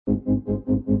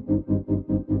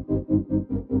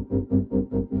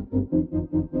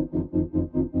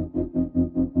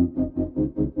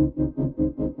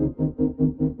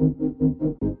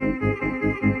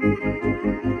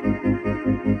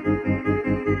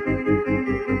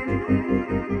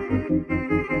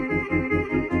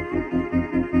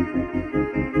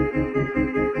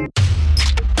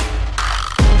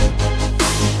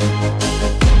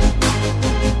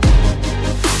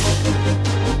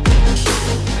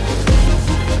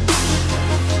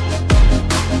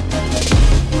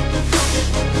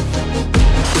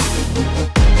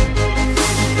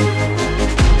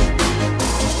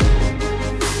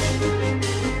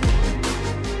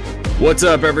What's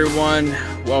up, everyone?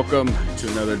 Welcome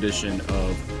to another edition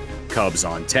of Cubs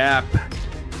on Tap.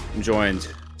 I'm joined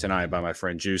tonight by my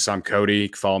friend Juice. I'm Cody. You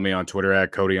can follow me on Twitter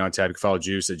at Cody on Tap. You can follow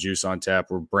Juice at Juice on Tap.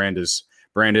 We're branded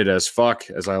as fuck,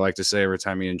 as I like to say every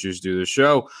time me and Juice do the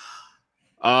show.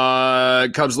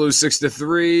 Cubs lose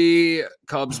 6-3.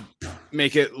 Cubs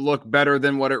make it look better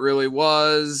than what it really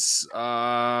was.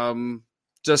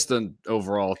 Just an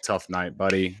overall tough night,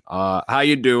 buddy. How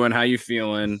you doing? How you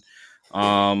feeling?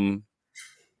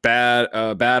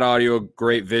 Bad audio,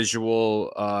 great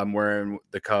visual. I'm wearing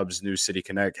the Cubs new City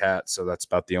Connect hat, so that's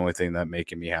about the only thing that's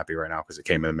making me happy right now because it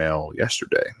came in the mail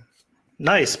yesterday.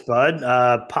 Nice,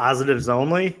 bud. Positives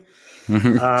only. We're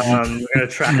going to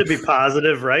try to be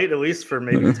positive, right? At least for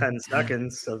maybe 10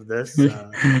 seconds of this.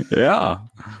 Yeah,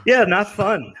 not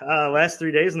fun. Last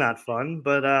 3 days, not fun.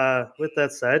 But with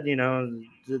that said,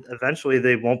 eventually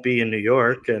they won't be in New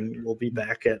York and we'll be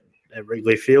back at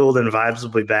Wrigley Field and vibes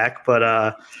will be back. But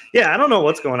I don't know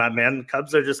what's going on, man. The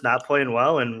Cubs are just not playing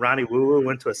well. And Ronnie Woo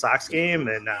went to a Sox game.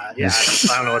 And I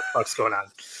don't know what the fuck's going on.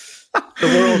 The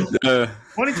world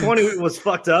 2020 was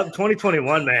fucked up.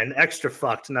 2021, man, extra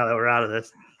fucked now that we're out of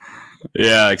this.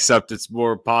 Yeah, except it's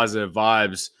more positive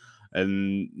vibes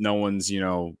and no one's, we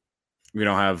don't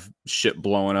have shit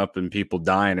blowing up and people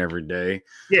dying every day.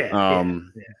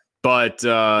 But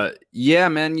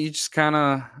man, you just kind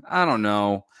of, I don't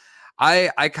know.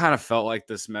 I kind of felt like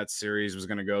this Mets series was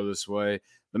going to go this way.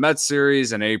 The Mets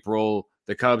series in April,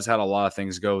 the Cubs had a lot of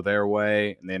things go their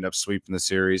way, and they end up sweeping the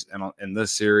series. And in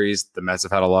this series, the Mets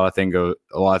have had a lot of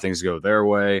things go their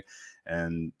way.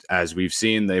 And as we've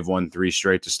seen, they've won 3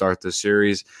 straight to start this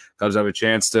series. Cubs have a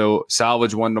chance to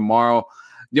salvage one tomorrow.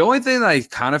 The only thing that I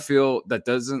kind of feel that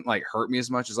doesn't hurt me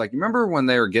as much is remember when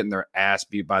they were getting their ass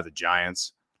beat by the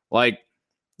Giants?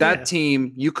 That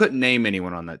team, you couldn't name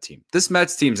anyone on that team. This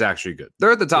Mets team's actually good.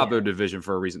 They're at the top of their division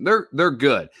for a reason. They're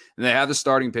good. And they have the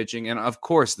starting pitching. And of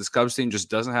course, this Cubs team just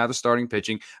doesn't have the starting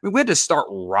pitching. I mean, we had to start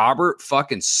Robert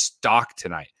fucking Stock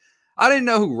tonight. I didn't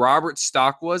know who Robert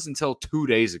Stock was until 2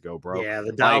 days ago, bro. Yeah,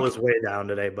 the Dow was way down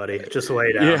today, buddy. Just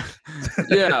way down.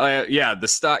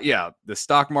 The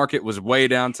stock market was way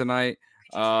down tonight.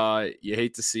 You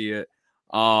hate to see it.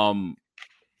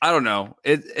 I don't know.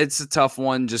 It's a tough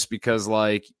one just because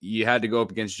you had to go up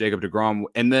against Jacob deGrom,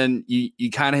 and then you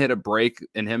kind of hit a break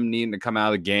in him needing to come out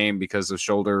of the game because of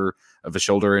a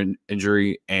shoulder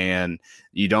injury, and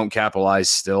you don't capitalize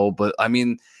still. But I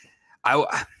mean, I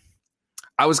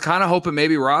was kind of hoping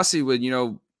maybe Rossi would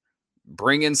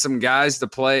bring in some guys to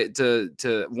play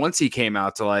to once he came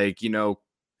out to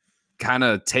kind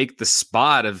of take the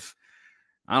spot of,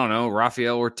 I don't know,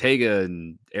 Rafael Ortega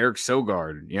and Eric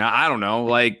Sogard. I don't know.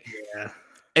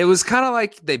 It was kind of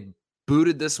like they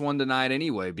booted this one tonight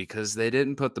anyway because they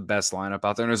didn't put the best lineup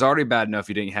out there. And it was already bad enough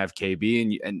you didn't have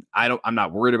KB. And I'm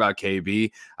not worried about KB.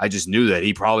 I just knew that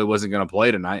he probably wasn't going to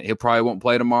play tonight. He probably won't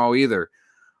play tomorrow either.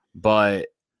 But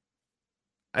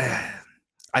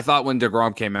I thought when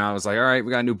DeGrom came out, I was like, all right,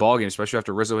 we got a new ballgame, especially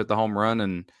after Rizzo hit the home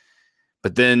run.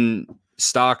 But then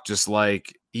Stock just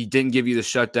he didn't give you the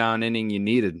shutdown inning you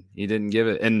needed. He didn't give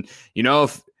it. And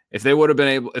if they would have been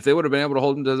able to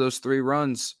hold him to those 3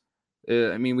 runs,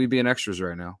 we'd be in extras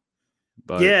right now.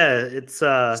 But it's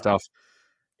tough.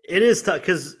 It is tough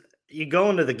because you go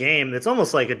into the game, it's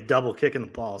almost like a double kick in the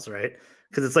balls, right?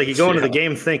 Because it's you go into the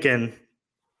game thinking,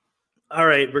 all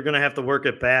right, we're gonna have to work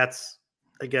at bats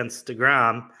against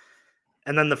DeGrom.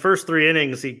 And then the first 3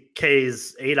 innings, he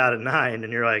Ks 8 out of 9,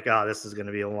 and you're like, oh, this is going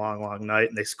to be a long, long night.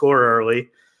 And they score early.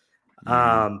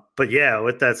 But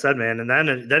with that said, man, and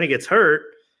then he gets hurt,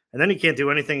 and then he can't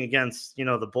do anything against, the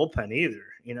bullpen either.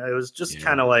 It was just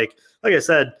kind of like I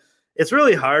said, it's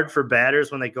really hard for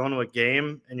batters when they go into a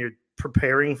game and you're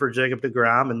preparing for Jacob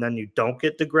deGrom, and then you don't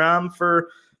get deGrom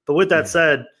but with that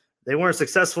said, they weren't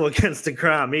successful against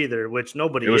deGrom either, which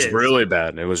nobody is. It was really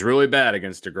bad. It was really bad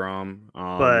against deGrom.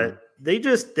 But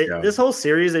this whole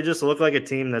series, they just look like a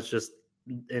team that's just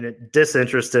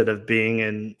disinterested of being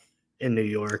in New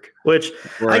York, which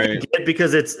I can get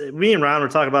because it's me and Ron were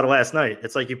talking about it last night.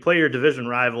 It's you play your division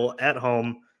rival at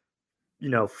home,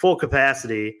 full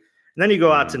capacity, and then you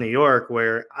go out to New York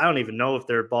where I don't even know if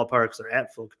their ballparks are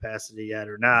at full capacity yet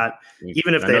or not.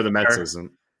 Even if the Mets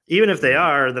isn't. Even if they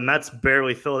are, the Mets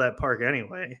barely fill that park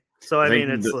anyway. So I mean,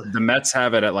 it's the Mets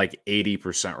have it at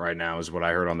 80% right now, is what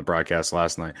I heard on the broadcast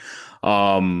last night.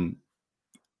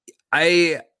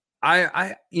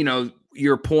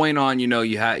 your point on,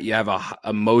 you have a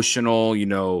emotional,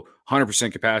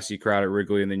 100% capacity crowd at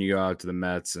Wrigley, and then you go out to the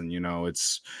Mets, and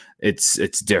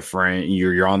it's different.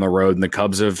 You're on the road, and the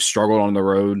Cubs have struggled on the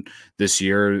road this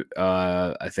year.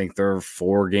 I think they're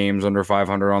 4 games under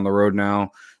 500 on the road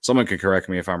now. Someone can correct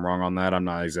me if I'm wrong on that. I'm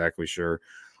not exactly sure.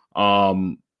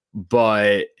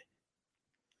 But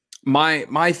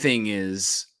my thing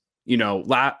is,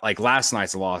 like last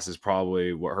night's loss is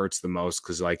probably what hurts the most,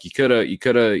 because like you could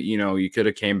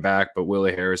have came back, but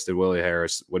Willie Harris did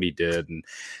what he did, and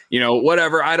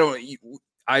whatever. I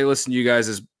listened to you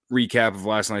guys' recap of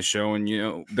last night's show, and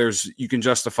you can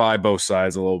justify both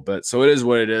sides a little bit, so it is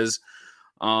what it is.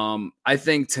 I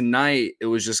think tonight it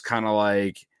was just kind of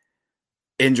like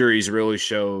injuries really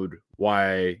showed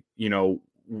why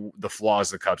the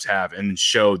flaws the Cubs have, and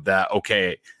showed that,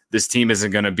 okay, this team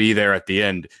isn't going to be there at the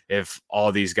end if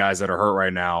all these guys that are hurt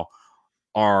right now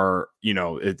are,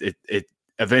 it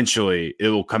eventually it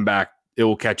will come back. It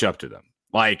will catch up to them.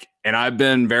 Like, and I've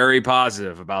been very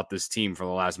positive about this team for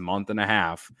the last month and a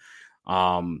half.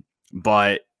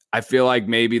 But I feel like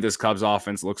maybe this Cubs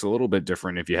offense looks a little bit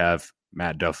different if you have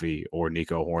Matt Duffy or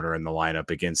Nico Horner in the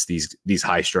lineup against these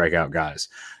high strikeout guys.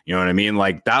 You know what I mean?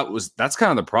 Like that's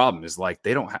kind of the problem, is like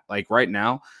they don't like right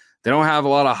now. They don't have a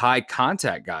lot of high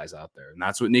contact guys out there. And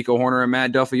that's what Nico Horner and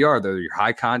Matt Duffy are. They're your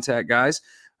high contact guys.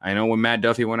 I know when Matt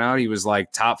Duffy went out, he was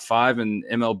like top 5 in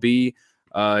MLB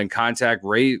in contact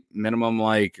rate, minimum,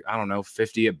 like, I don't know,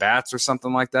 50 at bats or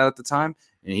something like that at the time.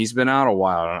 And he's been out a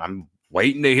while. I'm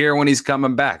waiting to hear when he's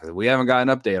coming back. We haven't got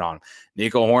an update on him.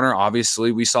 Nico Horner,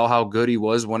 obviously, we saw how good he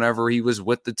was whenever he was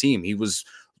with the team. He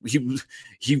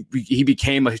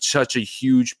became such a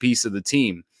huge piece of the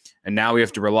team. And now we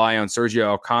have to rely on Sergio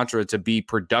Alcantara to be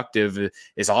productive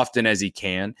as often as he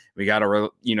can. We got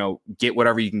to, get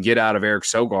whatever you can get out of Eric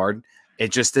Sogard.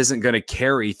 It just isn't going to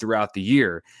carry throughout the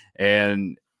year.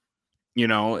 And,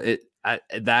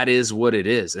 that is what it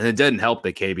is. And it didn't help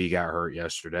that KB got hurt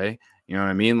yesterday. You know what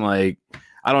I mean? Like,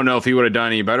 I don't know if he would have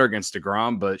done any better against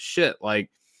DeGrom, but shit,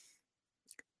 like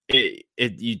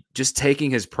you just taking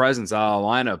his presence out of the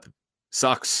lineup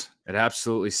sucks. It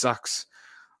absolutely sucks.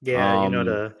 Yeah.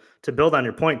 To build on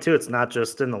your point too, it's not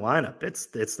just in the lineup. It's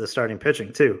the starting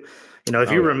pitching too.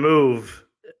 If you remove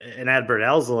an Adbert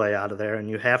Alzolay out of there, and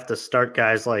you have to start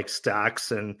guys like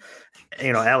Stocks and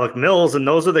Alec Mills, and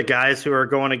those are the guys who are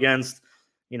going against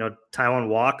Taijuan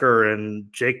Walker and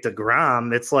Jake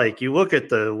DeGrom. It's like you look at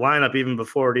the lineup even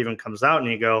before it even comes out,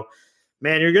 and you go,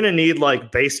 man, you're going to need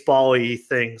like baseball-y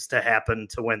things to happen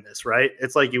to win this, right?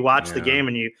 It's like you watch the game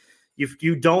and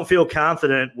you don't feel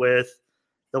confident with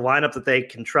the lineup that they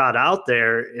can trot out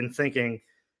there and thinking,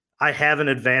 I have an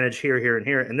advantage here, here, and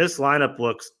here. And this lineup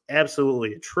looks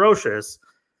absolutely atrocious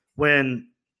when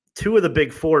 2 of the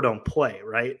big 4 don't play,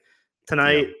 right?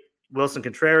 Tonight, Wilson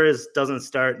Contreras doesn't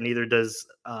start, neither does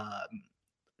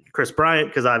Chris Bryant,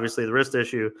 because obviously the wrist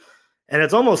issue. And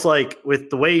it's almost like with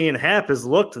the way Ian Happ has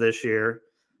looked this year,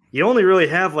 you only really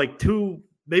have like 2,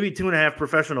 maybe 2.5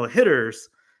 professional hitters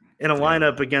in a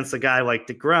lineup against a guy like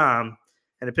DeGrom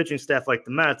and a pitching staff like the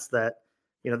Mets that,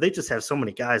 they just have so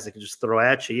many guys that can just throw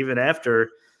at you. Even after,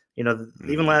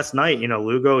 even last night,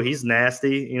 Lugo, he's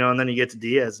nasty, and then you get to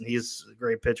Diaz and he's a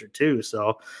great pitcher too.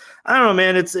 So I don't know,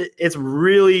 man, it's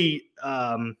really,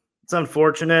 it's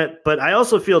unfortunate, but I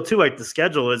also feel too, like the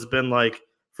schedule has been like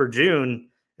for June,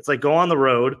 it's like go on the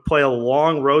road, play a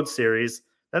long road series,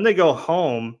 then they go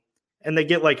home and they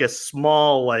get like a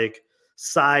small, like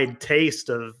side taste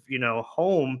of,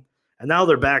 home. And now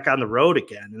they're back on the road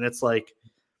again. And it's like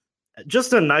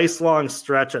just a nice long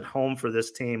stretch at home for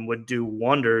this team would do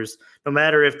wonders, no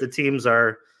matter if the teams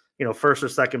are, first or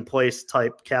second place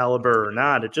type caliber or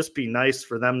not. It'd just be nice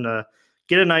for them to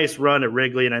get a nice run at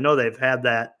Wrigley. And I know they've had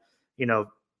that,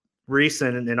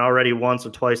 recent and already once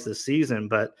or twice this season,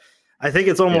 but I think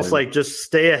it's almost like just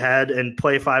stay ahead and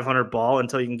play 500 ball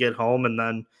until you can get home. And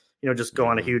then, just go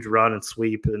on a huge run and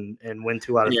sweep and win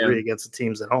 2 out of 3 against the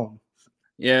teams at home.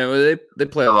 Yeah, well, they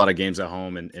play a lot of games at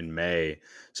home in May,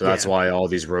 so that's why all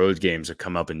these road games have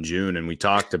come up in June. And we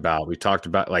talked about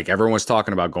like everyone's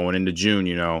talking about going into June.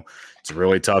 It's a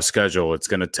really tough schedule. It's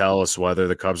going to tell us whether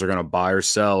the Cubs are going to buy or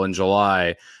sell in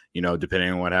July.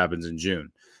 Depending on what happens in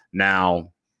June.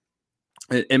 Now,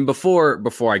 and before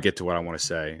I get to what I want to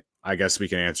say, I guess we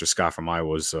can answer Scott from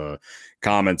Iowa's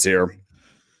comments here.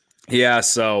 Yeah,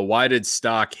 so why did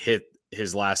Stock hit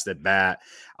his last at bat?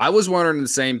 I was wondering the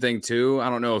same thing too. I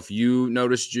don't know if you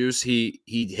noticed, Juice. He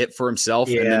hit for himself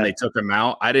and then they took him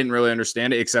out. I didn't really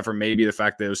understand it, except for maybe the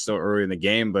fact that it was still early in the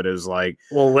game. But it was like,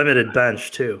 limited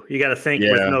bench too. You got to think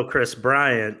with no Chris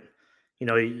Bryant.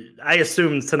 I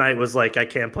assumed tonight was like I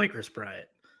can't play Chris Bryant.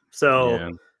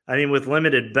 So, I mean, with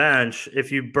limited bench,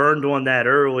 if you burned one that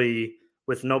early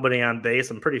with nobody on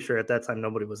base, I'm pretty sure at that time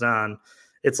nobody was on.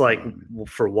 It's like, well,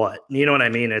 for what? You know what I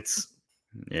mean? It's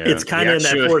kind of in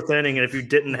that fourth inning, and if you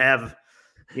didn't have,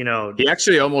 he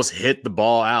actually almost hit the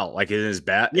ball out like in his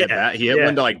bat. Yeah, he hit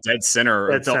one to like dead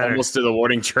center, almost to the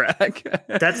warning track.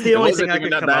 That's the only thing I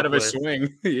could come up of with. A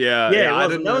swing. That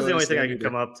was the only thing I could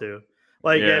come up to.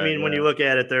 Like, I mean, when you look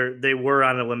at it, they were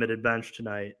on a limited bench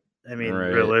tonight. I mean,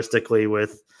 realistically,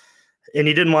 and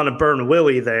you didn't want to burn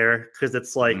Willie there because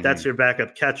it's like that's your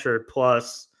backup catcher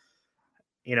plus,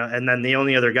 and then the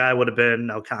only other guy would have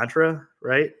been Alcantara,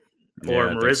 right? Or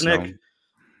Marisnik.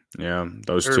 Yeah,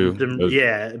 those two.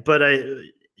 But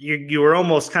you were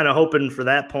almost kind of hoping for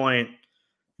that point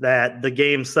that the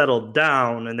game settled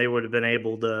down and they would have been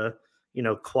able to,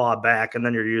 claw back, and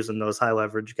then you're using those high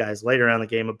leverage guys later on in the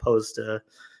game opposed to,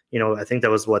 I think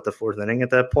that was the fourth inning at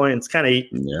that point. It's kind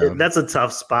of that's a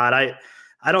tough spot.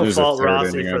 I don't fault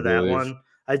Rossi for that one.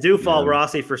 I do fault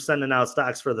Rossi for sending out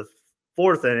Stocks for the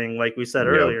fourth inning, like we said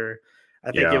earlier. I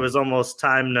think it was almost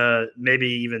time to maybe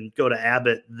even go to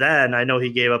Abbott then. I know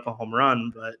he gave up a home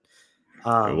run, but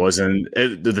it wasn't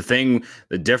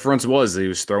the difference was he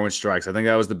was throwing strikes. I think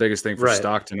that was the biggest thing for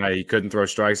Stock tonight. He couldn't throw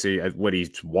strikes. He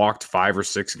walked 5 or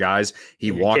 6 guys.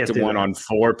 He walked one on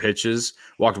 4 pitches,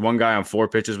 walked one guy on 4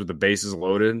 pitches with the bases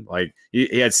loaded. Like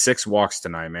he had 6 walks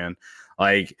tonight, man.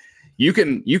 Like you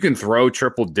can throw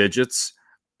triple digits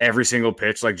every single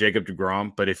pitch like Jacob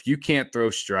deGrom, but if you can't throw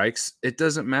strikes, it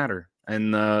doesn't matter.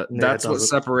 And that's what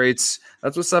separates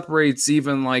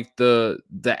even like the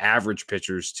average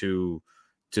pitchers to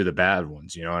the bad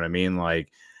ones. You know what I mean? Like,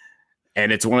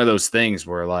 and it's one of those things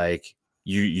where like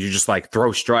you just like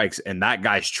throw strikes, and that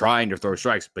guy's trying to throw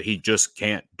strikes, but he just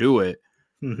can't do it.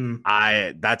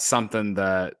 That's something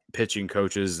that pitching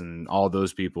coaches and all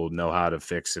those people know how to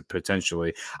fix it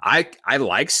potentially. I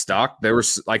like Stock. There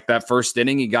was like that first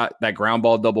inning, he got that ground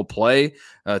ball double play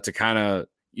to kind of,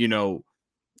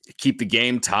 keep the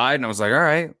game tied. And I was like, all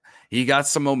right, he got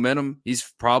some momentum.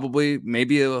 He's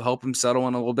maybe it'll help him settle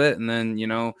in a little bit. And then,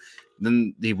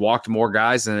 then he walked more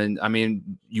guys. And then, I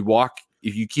mean,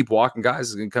 if you keep walking guys,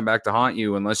 it's going to come back to haunt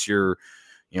you unless you're,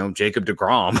 Jacob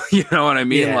deGrom, you know what I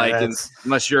mean? Yeah,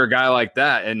 unless you're a guy like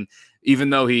that. And even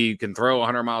though he can throw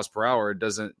 100 miles per hour, it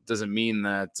doesn't mean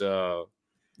that,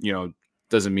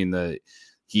 doesn't mean that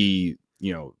he,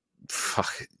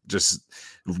 just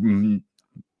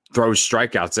throws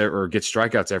strikeouts or gets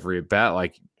strikeouts every at bat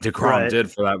like deGrom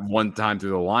did for that one time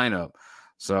through the lineup.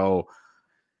 So,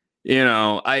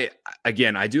 I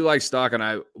do like Stock, and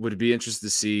I would be interested to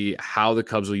see how the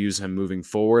Cubs will use him moving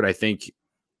forward. I think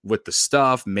with the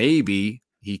stuff, maybe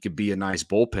he could be a nice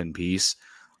bullpen piece,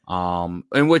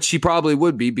 in which he probably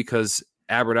would be because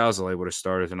Adbert Alzolay would have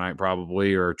started tonight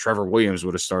probably, or Trevor Williams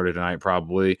would have started tonight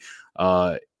probably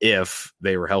if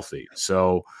they were healthy.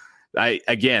 So I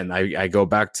go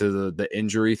back to the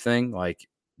injury thing. Like,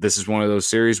 this is one of those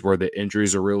series where the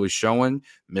injuries are really showing.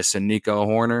 Missing Nico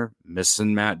Horner,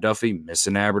 missing Matt Duffy,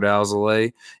 missing Adbert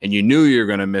Alzolay, and you knew you were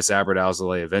going to miss Adbert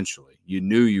Alzolay eventually. You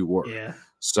knew you were. Yeah.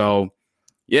 So,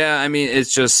 yeah, I mean,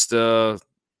 it's just on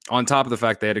top of the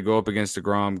fact they had to go up against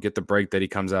deGrom, get the break that he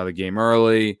comes out of the game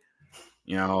early,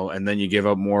 and then you give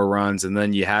up more runs, and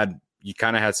then you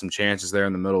kind of had some chances there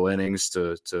in the middle innings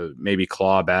to maybe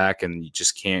claw back, and you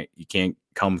can't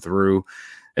come through.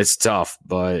 It's tough,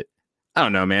 but I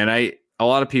don't know, man. A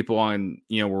lot of people on,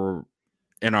 were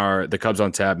in the Cubs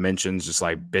on Tap mentions just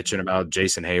like bitching about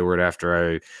Jason Hayward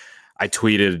after I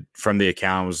tweeted from the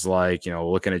account, was like,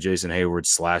 looking at Jason Hayward's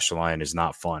slash line is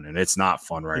not fun, and it's not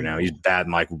fun right now. He's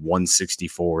batting like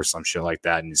 164 or some shit like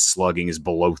that, and his slugging is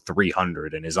below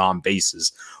 300, and his on base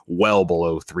is well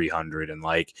below 300, and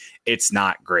like it's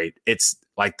not great. It's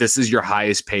like this is your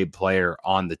highest paid player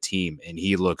on the team, and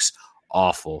he looks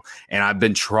awful. And I've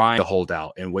been trying to hold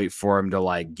out and wait for him to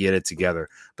like get it together,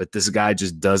 but this guy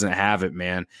just doesn't have it,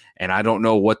 man. And I don't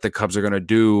know what the Cubs are gonna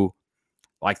do.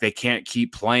 Like, they can't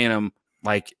keep playing him.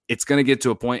 Like, it's going to get to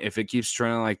a point, if it keeps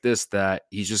trending like this, that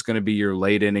he's just going to be your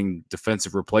late inning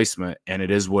defensive replacement, and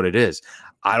it is what it is.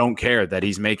 I don't care that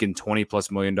he's making $20+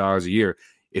 million a year.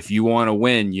 If you want to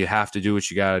win, you have to do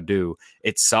what you got to do.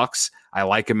 It sucks. I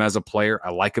like him as a player. I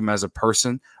like him as a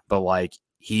person, but like,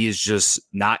 he is just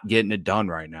not getting it done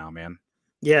right now, man.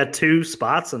 Yeah, 2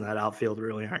 spots in that outfield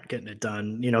really aren't getting it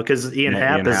done, because Ian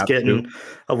Happ is getting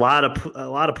a lot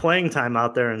of playing time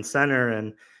out there in center,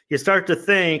 and you start to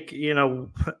think,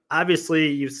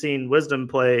 obviously you've seen Wisdom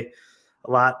play a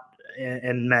lot,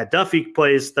 and Matt Duffy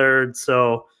plays third.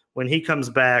 So when he comes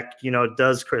back,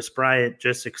 does Chris Bryant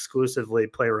just exclusively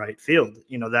play right field?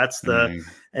 That's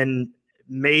and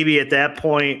maybe at that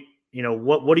point,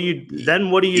 what do you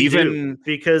do?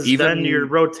 Because then you're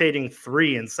rotating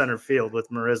 3 in center field with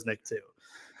Marisnick too.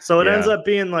 So it ends up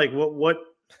being like what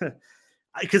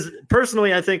because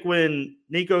personally, I think when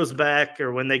Nico's back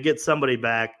or when they get somebody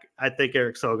back, I think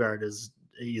Eric Sogard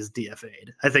he's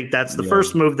DFA'd. I think that's the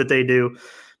first move that they do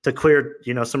to clear,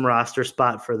 some roster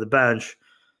spot for the bench.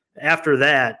 After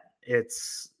that,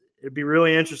 it'd be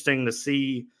really interesting to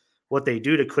see what they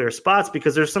do to clear spots,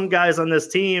 because there's some guys on this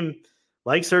team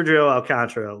like Sergio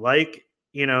Alcantara, like,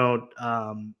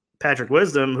 Patrick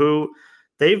Wisdom, who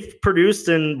they've produced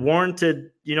and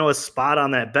warranted, a spot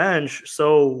on that bench.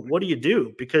 So what do you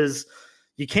do? Because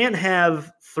you can't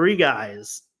have 3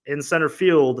 guys in center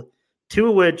field, 2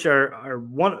 of which are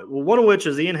one of which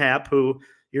is Ian Happ, who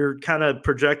you're kind of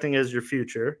projecting as your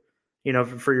future,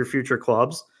 for your future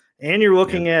clubs. And you're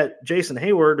looking at Jason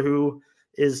Hayward, who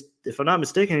is, if I'm not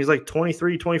mistaken, he's like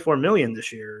 24 million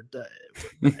this year.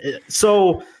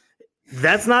 So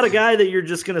that's not a guy that you're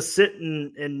just going to sit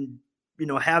and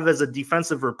have as a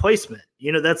defensive replacement.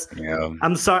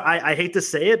 I'm sorry, I hate to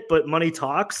say it, but money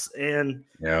talks, and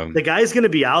the guy's going to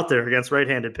be out there against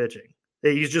right-handed pitching.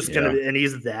 He's just going to, and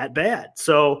he's that bad.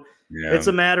 So it's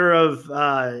a matter of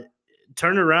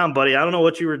turn it around, buddy. I don't know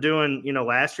what you were doing,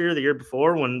 last year, the year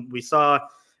before, when we saw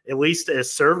at least a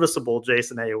serviceable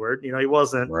Jason Hayward. He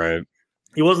wasn't the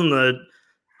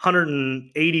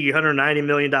 $180, $190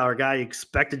 million guy you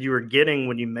expected you were getting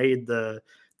when you made the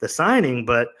signing,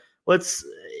 but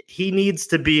he needs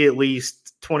to be at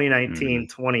least 2019,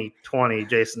 2020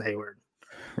 Jason Hayward.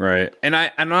 Right. And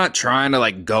I'm not trying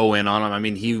to go in on him. I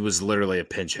mean, he was literally a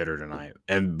pinch hitter tonight.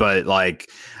 But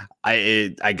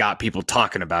I got people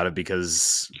talking about it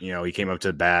because, he came up to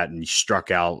the bat and he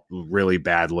struck out really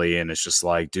badly. And it's just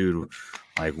dude,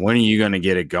 when are you going to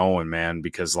get it going, man?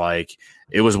 Because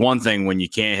it was one thing when you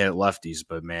can't hit lefties,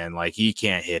 but man, he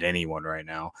can't hit anyone right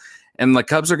now. And the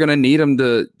Cubs are going to need him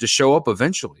to show up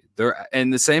eventually.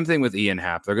 And the same thing with Ian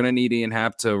Happ. They're going to need Ian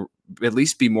Happ to at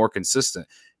least be more consistent.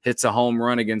 Hits a home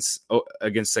run against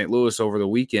St. Louis over the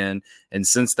weekend. And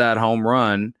since that home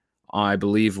run, I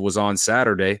believe, was on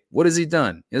Saturday, what has he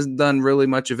done? He hasn't done really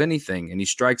much of anything. And he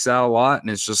strikes out a lot.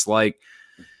 And it's just I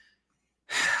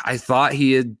thought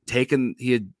he had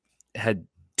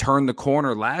turned the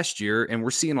corner last year. And we're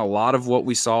seeing a lot of what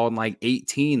we saw in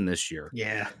 18 this year.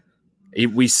 Yeah.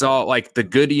 We saw the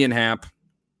good Ian Happ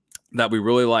that we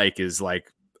really like is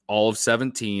all of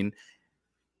 17,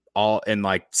 all in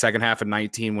second half of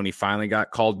 19 when he finally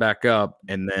got called back up.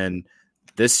 And then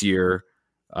this year,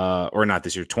 or not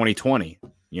this year, 2020,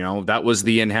 that was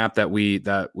the Ian Happ that we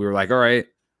were all right,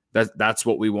 that's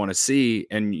what we want to see.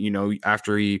 And,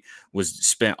 after he was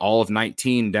spent all of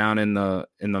 19 down in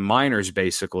the minors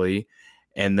basically,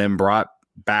 and then brought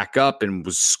back up and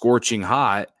was scorching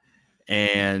hot,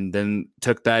 and then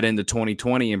took that into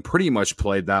 2020 and pretty much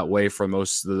played that way for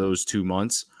most of those 2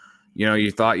 months.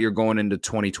 You thought you're going into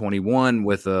 2021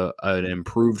 with an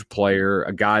improved player,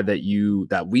 a guy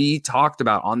that we talked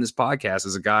about on this podcast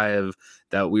as a guy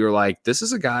that we were this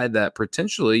is a guy that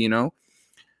potentially,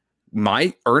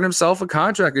 might earn himself a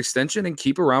contract extension and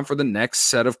keep around for the next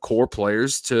set of core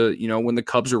players to, when the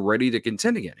Cubs are ready to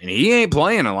contend again. And he ain't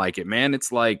playing it man.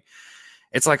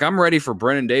 It's I'm ready for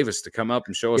Brennan Davis to come up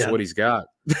and show us what he's got.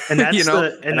 And that's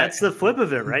that's the flip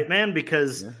of it, right, man?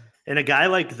 Because in a guy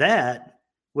like that,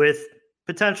 with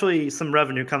potentially some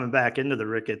revenue coming back into the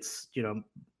Ricketts,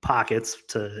 pockets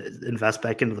to invest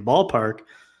back into the ballpark,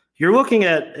 you're looking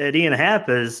at Ian Happ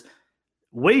as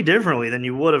way differently than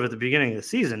you would have at the beginning of the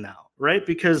season now, right?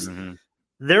 Because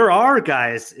there are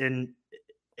guys in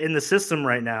the system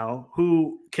right now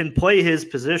who can play his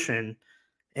position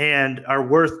and are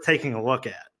worth taking a look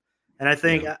at. And I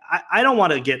think I don't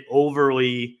want to get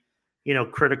overly,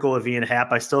 critical of Ian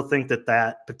Happ. I still think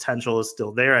that potential is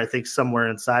still there. I think somewhere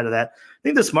inside of that, I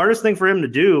think the smartest thing for him to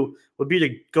do would be to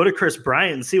go to Chris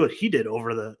Bryant and see what he did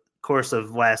over the course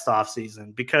of last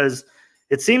offseason, because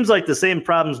it seems like the same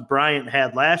problems Bryant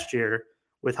had last year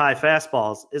with high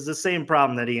fastballs is the same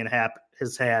problem that Ian Happ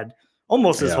has had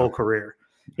almost his whole career.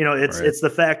 It's the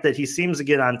fact that he seems to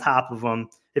get on top of them.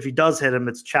 If he does hit him,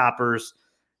 it's choppers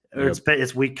or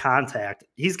it's weak contact.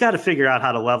 He's got to figure out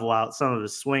how to level out some of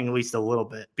his swing at least a little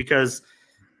bit, because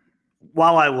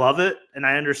while I love it and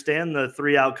I understand the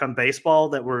 3 outcome baseball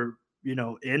that we're,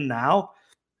 in now,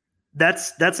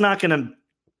 that's not going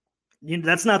to,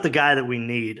 that's not the guy that we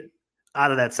need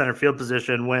out of that center field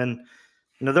position when,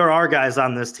 there are guys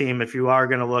on this team. If you are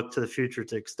going to look to the future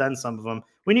to extend some of them,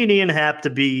 we need Ian Happ to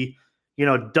be,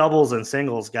 doubles and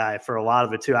singles guy for a lot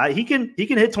of it too. He can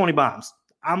hit 20 bombs.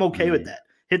 I'm okay with that.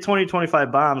 Hit 20,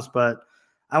 25 bombs, but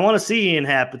I want to see Ian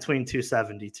Happ between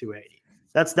 270, 280.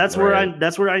 That's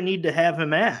right. where I need to have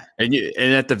him at. And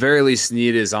at the very least,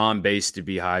 need his on base to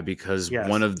be high, because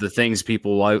one of the things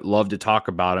people love to talk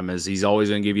about him is he's always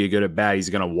going to give you a good at bat. He's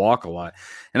going to walk a lot,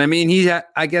 and I mean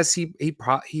I guess he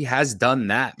has done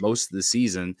that most of the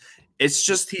season. It's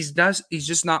just he's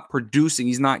just not producing.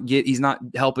 He's not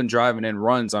helping driving in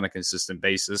runs on a consistent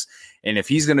basis. And if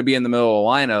he's going to be in the middle of the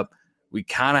lineup, we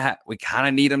kind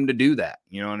of need him to do that.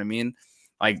 You know what I mean?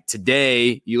 Like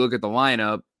today, you look at the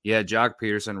lineup. You had Jock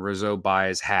Peterson, Rizzo,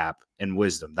 Baez, Happ, and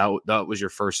Wisdom. That was your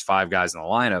first 5 guys in the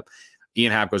lineup.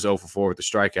 Ian Happ goes 0 for 4 with the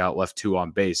strikeout, left 2 on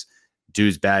base.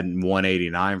 Dude's batting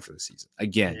 189 for the season.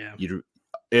 Again,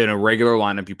 in a regular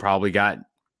lineup, you probably got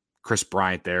Chris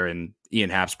Bryant there, and Ian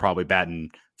Happ's probably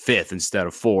batting 5th instead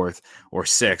of 4th or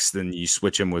 6th, and you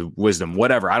switch him with Wisdom,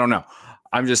 whatever. I don't know.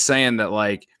 I'm just saying that,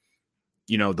 like,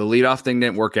 the leadoff thing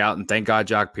didn't work out, and thank God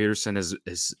Jock Peterson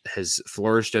has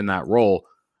flourished in that role,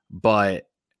 but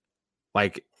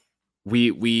like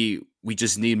we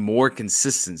just need more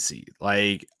consistency.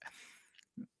 Like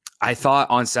I thought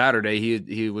on Saturday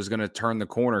he was going to turn the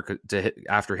corner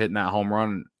after hitting that home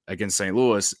run against St.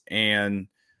 Louis, and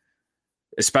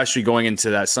especially going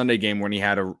into that Sunday game when he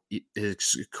had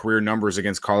his career numbers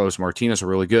against Carlos Martinez were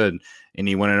really good, and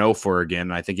he went an 0 for again.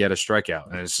 And I think he had a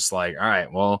strikeout, and it's just like, all right,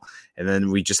 well, and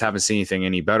then we just haven't seen anything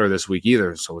any better this week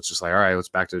either. So it's just like, all right, let's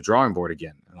back to the drawing board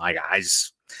again. And like I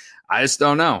just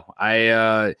don't know.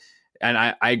 I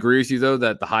agree with you though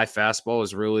that the high fastball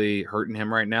is really hurting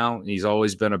him right now. He's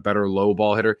always been a better low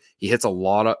ball hitter. He hits a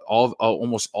lot of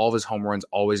almost all of his home runs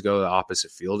always go to the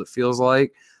opposite field. It feels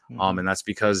like, and that's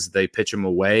because they pitch him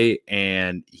away,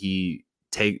 and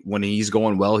when he's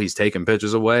going well, he's taking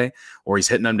pitches away or he's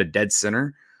hitting them to dead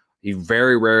center. He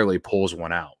very rarely pulls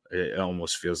one out. It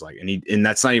almost feels like, and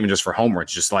that's not even just for home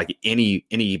runs. Just like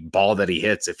any ball that he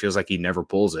hits, it feels like he never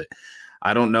pulls it.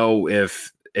 I don't know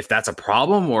if that's a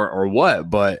problem or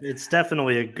what, but it's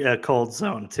definitely a cold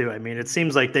zone too. I mean, it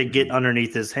seems like they get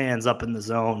underneath his hands up in the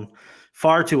zone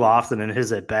far too often in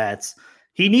his at bats.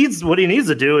 What he needs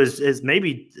to do is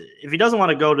maybe, if he doesn't want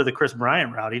to go to the Chris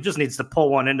Bryant route, he just needs to pull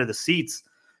one into the seats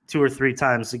 2 or 3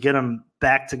 times to get him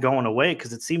back to going away.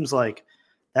 Cause it seems like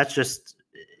that's just,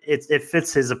 it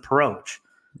fits his approach,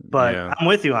 but I'm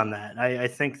with you on that. I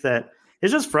think that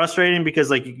it's just frustrating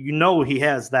because, like, he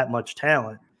has that much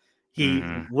talent. He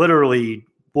literally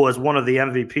was one of the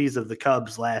MVPs of the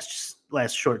Cubs last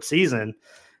short season.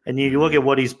 And you look at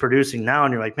what he's producing now,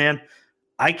 and you're like, man,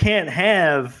 I can't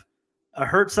have a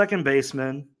hurt second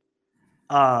baseman,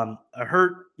 a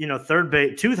hurt,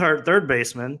 two hurt third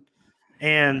baseman,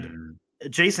 and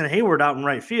Jason Hayward out in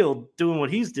right field doing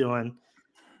what he's doing.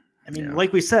 I mean,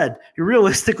 like we said,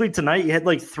 realistically tonight you had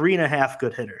like 3.5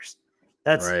 good hitters.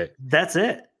 That's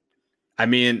it. I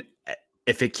mean,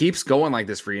 if it keeps going like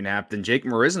this for Ian Happ, then Jake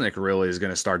Marisnick really is going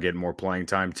to start getting more playing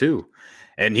time too.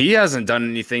 And he hasn't done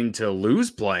anything to lose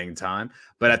playing time.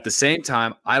 But at the same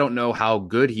time, I don't know how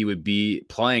good he would be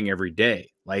playing every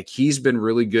day. Like, he's been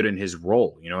really good in his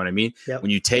role. You know what I mean? Yep. When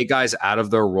you take guys out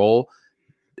of their role,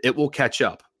 it will catch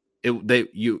up.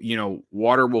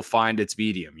 Water will find its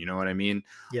medium. You know what I mean?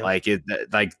 Yep.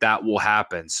 Like that will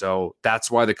happen. So that's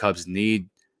why the Cubs need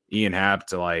Ian Happ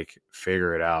to like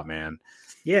figure it out, man.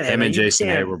 Yeah, him and Jason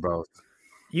Hayward both.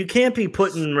 You can't be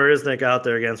putting Marisnick out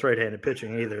there against right-handed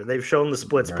pitching either. They've shown the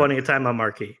splits plenty of time on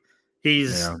Marquee.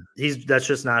 He's that's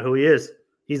just not who he is.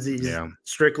 He's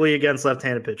strictly against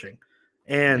left-handed pitching,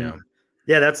 and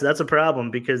that's a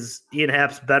problem because Ian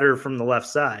Happ's better from the left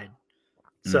side.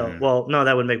 So, well, no,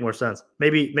 that would make more sense.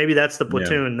 Maybe that's the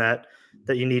platoon that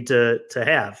you need to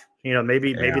have.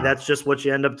 Maybe that's just what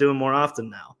you end up doing more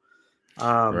often now.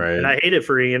 And I hate it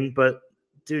for Ian, but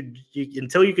dude,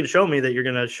 until you can show me that you're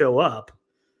going to show up,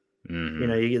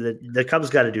 the Cubs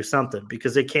got to do something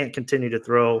because they can't continue to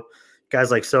throw guys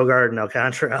like Sogard and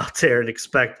Alcantara out there and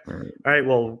expect, all right,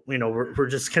 well, we're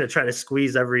just going to try to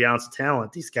squeeze every ounce of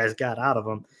talent these guys got out of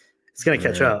them. It's going to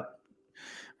catch up.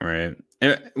 All right.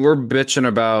 And we're bitching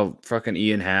about fucking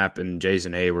Ian Happ and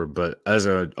Jason Hayward, but as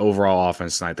an overall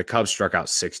offense tonight, the Cubs struck out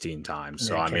 16 times.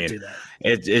 So, I mean,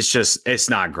 it's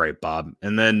not great, Bob.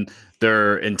 And then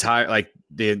their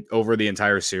over the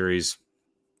entire series,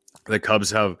 the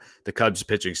Cubs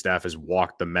pitching staff has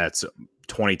walked the Mets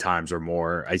 20 times or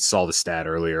more. I saw the stat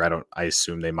earlier. I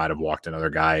assume they might have walked another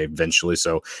guy eventually.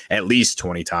 So at least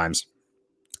 20 times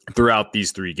throughout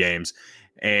these 3 games.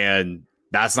 And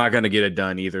that's not going to get it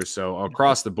done either. So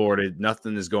across the board,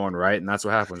 nothing is going right. And that's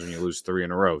what happens when you lose 3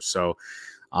 in a row. So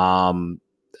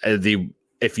the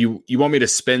if you want me to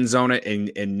spin zone it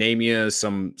and name you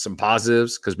some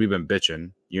positives, because we've been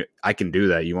bitching, I can do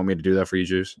that. You want me to do that for you,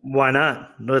 Juice? Why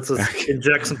not? Let's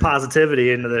inject some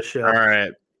positivity into this show. All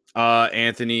right.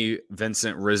 Anthony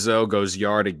Vincent Rizzo goes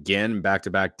yard again,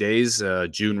 back-to-back days.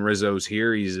 June Rizzo's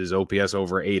here. He's his OPS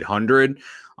over 800.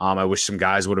 I wish some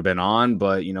guys would have been on,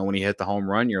 but when he hit the home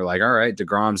run, you're like, all right,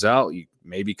 DeGrom's out. You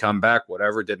maybe come back,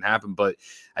 whatever. Didn't happen. But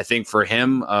I think for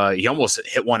him, he almost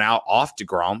hit one out off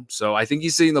DeGrom. So I think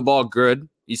he's seeing the ball good.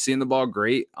 He's seeing the ball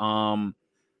great.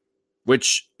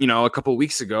 Which, a couple of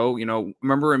weeks ago,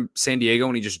 remember in San Diego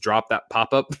when he just dropped that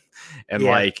pop-up and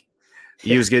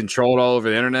he was getting trolled all over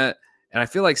the internet. And I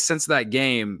feel like since that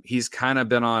game, he's kind of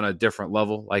been on a different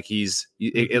level. Like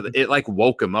it like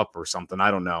woke him up or something.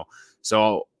 I don't know.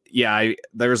 So yeah,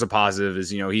 there's a positive is,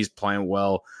 he's playing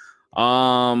well.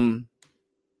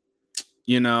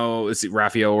 It's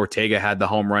Rafael Ortega had the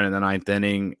home run in the 9th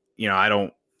inning.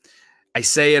 I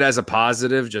say it as a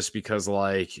positive just because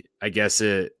I guess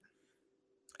it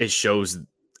shows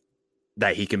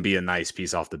that he can be a nice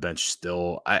piece off the bench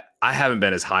still. I haven't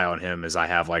been as high on him as I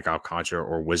have like Alcantara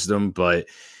or Wisdom, but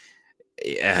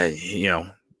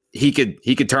he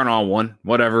could turn on one,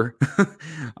 whatever.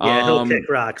 Yeah, he'll kick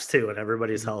rocks too when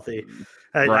everybody's healthy.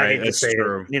 Right, I hate to say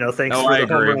true. It. Thanks for the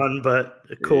home run, but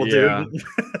cool dude.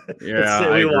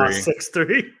 Yeah, we lost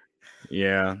 6-3.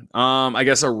 Yeah. I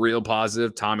guess a real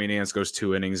positive. Tommy Nance goes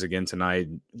 2 innings again tonight.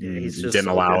 Yeah, he didn't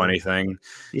allow anything.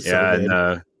 He's so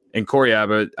good. And Corey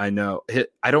Abbott, I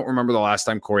don't remember the last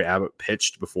time Corey Abbott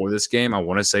pitched before this game. I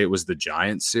want to say it was the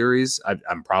Giants series.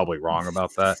 I'm probably wrong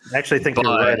about that. I actually think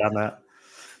you're right on that.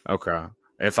 Okay.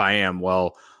 If I am,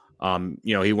 well,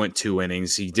 he went 2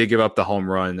 innings. He did give up the home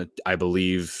run, I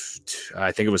believe.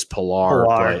 I think it was Pilar.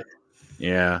 But,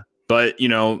 yeah. But,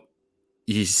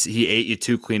 he ate you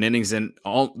 2 clean innings, and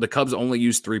the Cubs only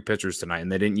used 3 pitchers tonight,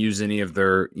 and they didn't use any of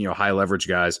their high leverage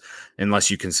guys, unless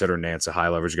you consider Nance a high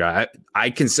leverage guy. I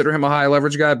consider him a high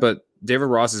leverage guy, but David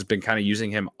Ross has been kind of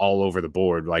using him all over the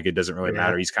board. Like it doesn't really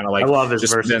matter. He's kind of like, I love his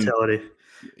versatility.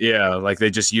 Like they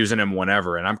just using him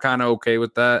whenever, and I'm kind of okay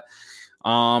with that.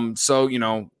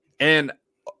 So and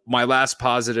my last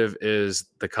positive is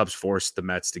the Cubs forced the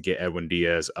Mets to get Edwin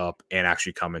Diaz up and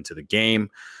actually come into the game.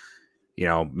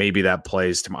 Maybe that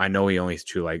plays to. I know he only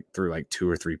threw like 2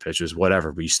 or 3 pitches,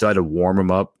 whatever, but you still had to warm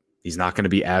him up. He's not going to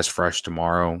be as fresh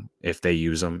tomorrow if they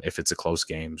use him. If it's a close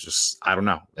game, just I don't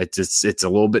know. It's a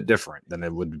little bit different than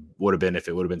it would have been if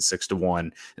it would have been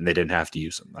 6-1 and they didn't have to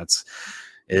use him.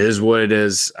 It is what it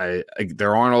is.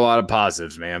 There aren't a lot of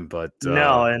positives, man. But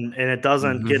no, and it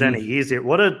doesn't get any easier.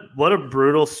 What a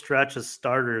brutal stretch of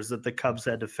starters that the Cubs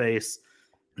had to face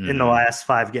in the last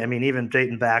 5 games. I mean, even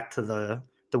dating back to the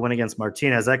win against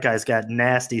Martinez, that guy's got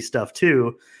nasty stuff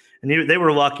too. And they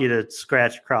were lucky to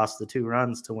scratch across the 2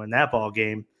 runs to win that ball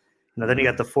game. Then you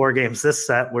got the 4 games this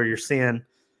set where you're seeing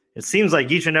it seems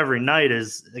like each and every night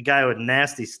is a guy with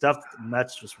nasty stuff that the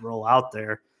Mets just roll out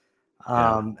there.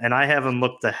 And I haven't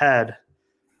looked ahead.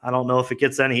 I don't know if it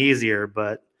gets any easier,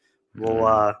 but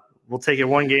we'll take it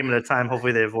one game at a time.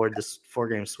 Hopefully they avoid this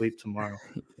 4-game sweep tomorrow.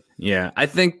 Yeah, I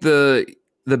think the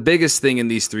biggest thing in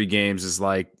these 3 games is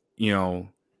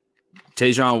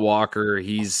Tajon Walker,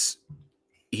 he's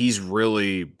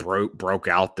really broke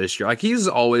out this year. Like he's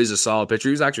always a solid pitcher.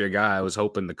 He was actually a guy I was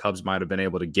hoping the Cubs might have been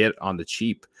able to get on the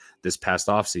cheap this past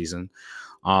offseason.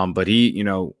 But he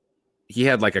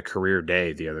had like a career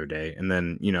day the other day. And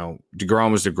then,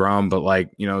 DeGrom was DeGrom,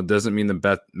 but doesn't mean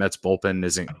the Mets bullpen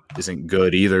isn't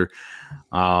good either.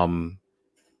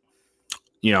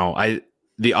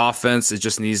 The offense, it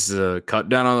just needs to cut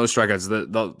down on those strikeouts.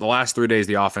 The last 3 days,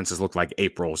 the offense has looked like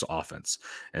April's offense.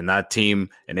 And that team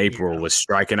in April was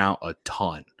striking out a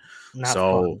ton.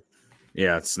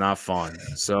 Yeah, it's not fun.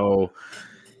 So,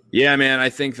 yeah, man, I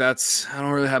think I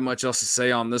don't really have much else to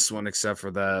say on this one except for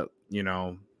that,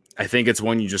 I think it's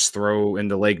one you just throw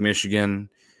into Lake Michigan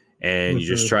and you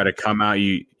just try to come out.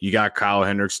 You got Kyle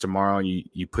Hendricks tomorrow. And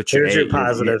you put your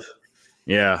positive.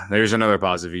 Yeah, there's another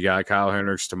positive. You got Kyle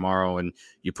Hendricks tomorrow, and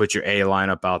you put your A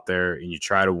lineup out there, and you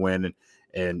try to win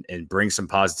and bring some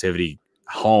positivity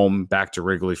home back to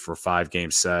Wrigley for a 5-game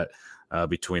set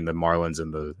between the Marlins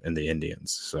and the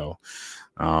Indians. So,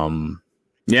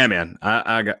 yeah, man.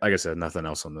 I got, like I said, nothing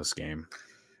else on this game.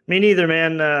 Me neither,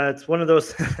 man. It's one of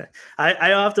those.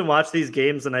 I often watch these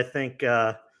games, and I think,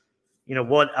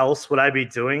 what else would I be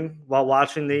doing while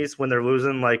watching these when they're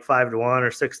losing like 5-1 or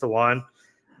 6-1?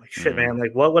 Shit, man,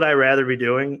 what would I rather be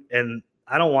doing? And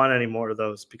I don't want any more of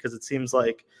those because it seems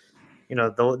like,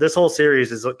 this whole series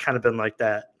has kind of been like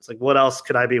that. It's like, what else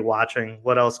could I be watching?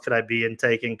 What else could I be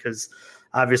intaking? Because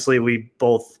obviously we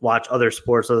both watch other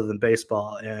sports other than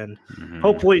baseball, and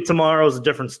hopefully tomorrow is a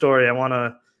different story. I want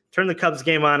to turn the Cubs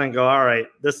game on and go, all right,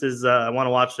 this is I want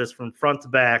to watch this from front to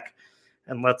back,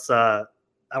 and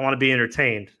I want to be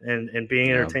entertained and being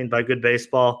entertained by good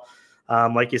baseball.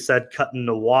 Like you said, cutting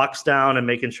the walks down and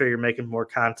making sure you're making more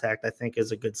contact, I think,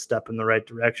 is a good step in the right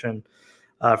direction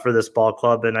for this ball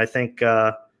club. And I think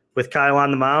with Kyle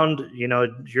on the mound,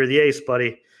 you're the ace,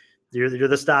 buddy. You're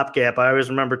the stopgap. I always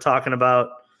remember talking about,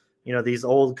 these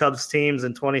old Cubs teams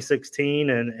in 2016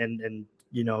 and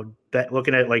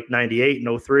looking at like 98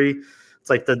 and 03. It's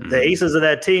like the aces of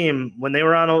that team, when they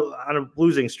were on a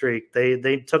losing streak,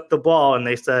 they took the ball and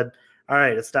they said, all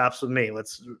right, it stops with me.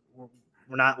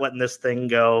 We're not letting this thing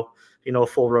go,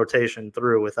 full rotation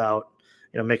through without,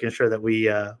 making sure that we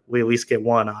at least get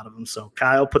one out of them. So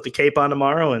Kyle, put the cape on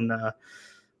tomorrow and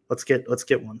let's get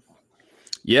one.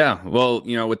 Yeah. Well,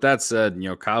 with that said,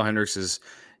 Kyle Hendricks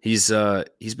he's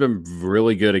been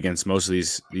really good against most of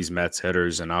these Mets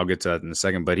hitters, and I'll get to that in a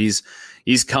second. But he's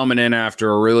coming in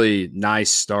after a really nice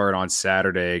start on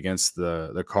Saturday against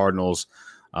the Cardinals,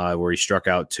 where he struck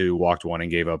out 2, walked 1,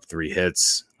 and gave up 3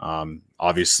 hits.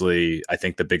 Obviously, I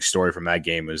think the big story from that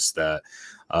game is that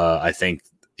I think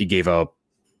he gave up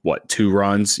 2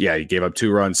 runs? Yeah, he gave up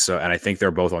 2 runs. So, and I think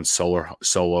they're both on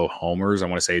solo homers. I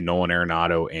want to say Nolan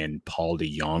Arenado and Paul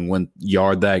DeJong went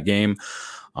yard that game.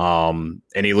 And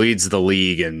he leads the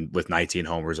league with 19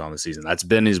 homers on the season. That's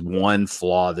been his one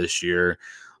flaw this year.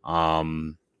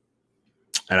 And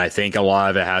I think a lot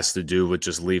of it has to do with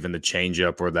just leaving the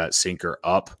changeup or that sinker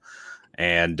up.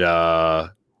 And,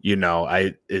 that's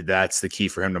the key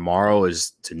for him tomorrow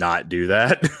is to not do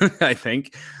that, I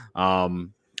think.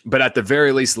 But at the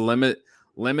very least, limit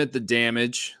the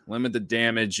damage,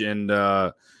 and,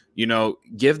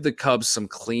 give the Cubs some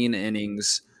clean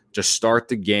innings. Just start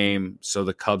the game so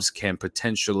the Cubs can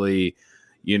potentially,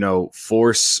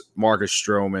 force Marcus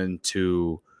Stroman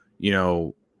to,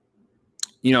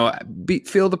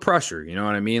 feel the pressure. You know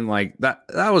what I mean? Like that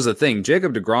was the thing.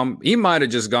 Jacob deGrom, he might have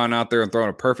just gone out there and thrown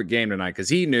a perfect game tonight because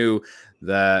he knew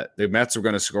that the Mets were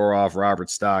going to score off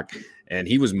Robert Stock, and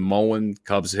he was mowing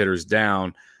Cubs hitters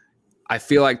down. I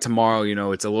feel like tomorrow,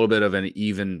 it's a little bit of an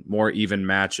more even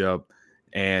matchup.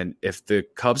 And if the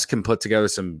Cubs can put together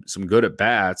some good at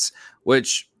bats,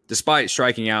 which despite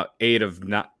striking out 8 of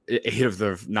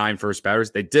the 9 first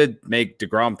batters, they did make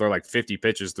deGrom throw like 50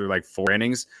 pitches through like 4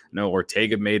 innings.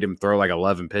 Ortega made him throw like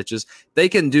 11 pitches. They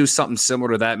can do something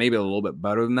similar to that, maybe a little bit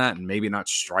better than that, and maybe not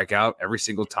strike out every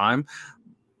single time.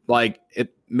 Like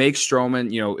it makes Stroman,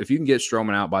 if you can get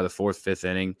Stroman out by the 4th, 5th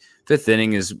inning, 5th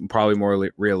inning is probably more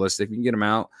realistic. If you can get him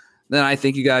out, then I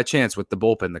think you got a chance with the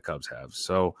bullpen the Cubs have.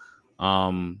 So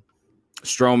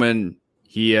Stroman,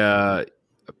 he,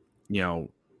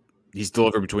 he's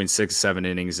delivered between 6 and 7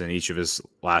 innings in each of his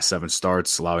last 7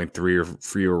 starts, allowing 3 or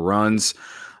fewer runs.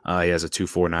 He has a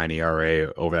 2.49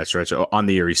 ERA over that stretch. On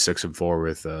the year, he's 6-4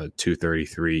 with a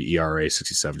 2.33 ERA,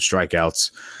 67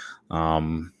 strikeouts.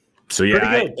 So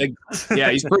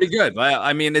yeah, he's pretty good.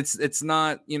 I mean, it's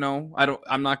not,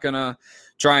 I'm not gonna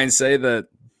try and say that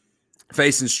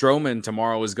facing Stroman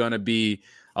tomorrow is going to be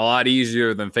a lot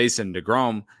easier than facing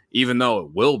deGrom, even though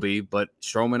it will be. But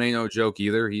Stroman ain't no joke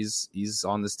either. He's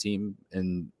on this team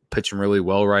and pitching really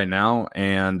well right now.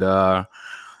 And,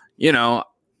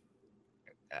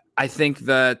 I think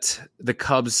that the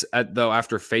Cubs,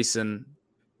 after facing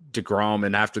deGrom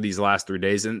and after these last 3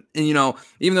 days, and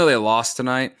even though they lost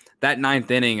tonight, that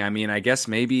 9th inning, I mean, I guess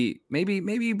maybe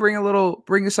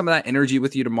bring some of that energy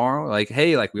with you tomorrow. Like,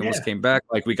 hey, like we almost came back,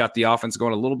 like we got the offense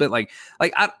going a little bit.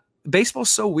 Baseball's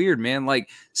so weird, man. Like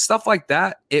stuff like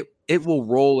that, it will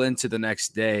roll into the next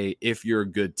day if you're a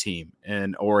good team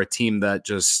or a team that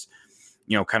just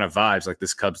kind of vibes like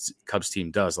this Cubs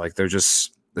team does. Like they're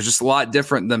just a lot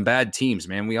different than bad teams,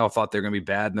 man. We all thought they're gonna be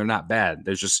bad, and they're not bad.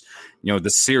 There's just the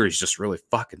series just really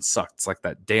fucking sucked. It's like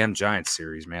that damn Giants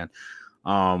series, man.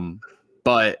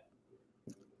 But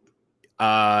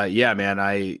yeah, man.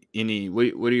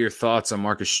 What are your thoughts on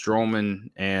Marcus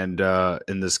Stroman and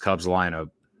in this Cubs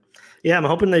lineup? Yeah, I'm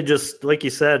hoping they just, like you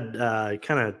said,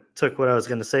 kind of took what I was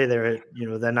going to say there.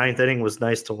 That 9th inning was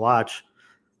nice to watch.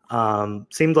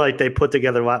 Seemed like they put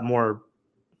together a lot more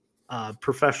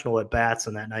professional at bats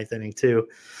in that 9th inning too,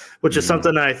 which is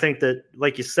something that I think that,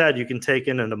 like you said, you can take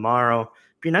into tomorrow.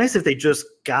 It'd be nice if they just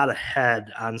got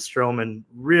ahead on Stroman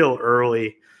real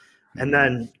early, and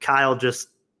then Kyle just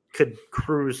could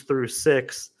cruise through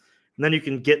 6, and then you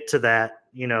can get to that,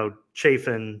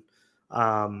 Chafin,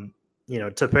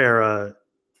 Tepera,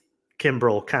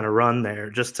 Kimbrel kind of run there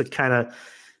just to kind of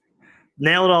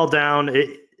nail it all down.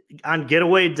 on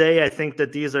getaway day, I think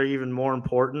that these are even more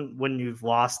important when you've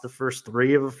lost the first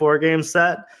 3 of a 4-game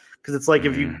set. Because it's like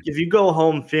if you go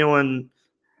home feeling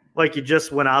like you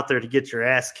just went out there to get your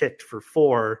ass kicked for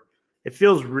 4, it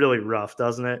feels really rough,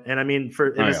 doesn't it? And I mean,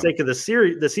 for the sake of the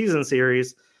season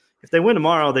series, if they win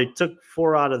tomorrow, they took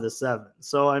 4 out of the 7.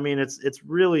 So I mean, it's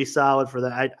really solid for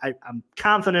that. I'm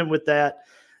confident with that.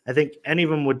 I think any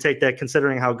of them would take that,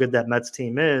 considering how good that Mets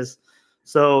team is.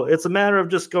 So it's a matter of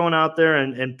just going out there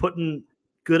and putting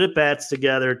good at bats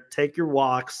together. Take your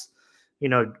walks.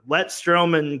 Let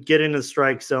Stroman get into the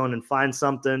strike zone and find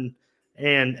something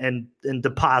and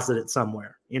deposit it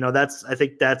somewhere. I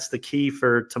think that's the key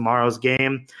for tomorrow's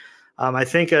game. I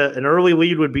think an early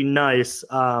lead would be nice.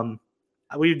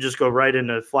 We would just go right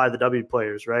into fly the W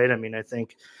players, right? I mean, I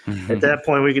think at that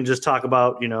point we can just talk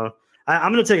about,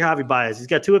 I'm going to take Javi Baez. He's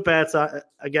got 2 at-bats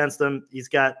against him. He's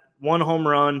got 1 home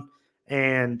run,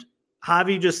 and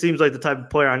Javi just seems like the type of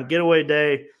player on getaway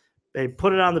day. They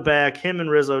put it on the back. Him and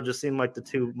Rizzo just seem like the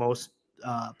 2 most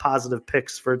positive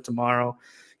picks for tomorrow.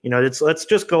 Let's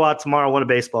just go out tomorrow, win a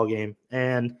baseball game,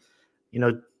 and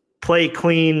play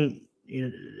clean.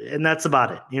 And that's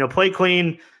about it. Play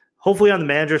clean. Hopefully on the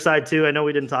manager side too. I know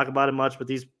we didn't talk about it much, but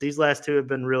these last 2 have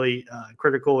been really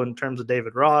critical in terms of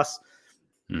David Ross.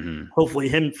 Mm-hmm.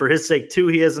 Hopefully for his sake too,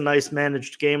 he has a nice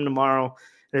managed game tomorrow,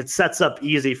 and it sets up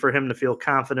easy for him to feel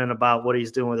confident about what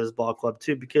he's doing with his ball club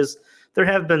too, because there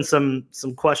have been some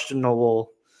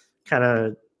questionable kind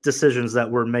of decisions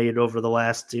that were made over the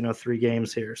last 3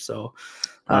 games here. So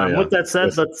with that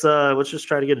said, let's just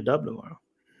try to get a dub tomorrow.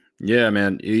 Yeah,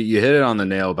 man, you hit it on the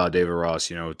nail about David Ross.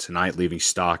 Tonight leaving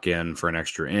Stock in for an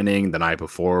extra inning, the night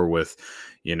before with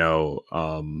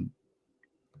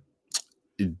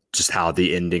just how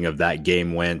the ending of that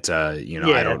game went. I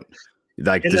don't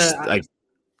like this.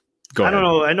 Go ahead. I don't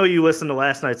know. I know you listened to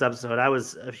last night's episode. I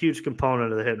was a huge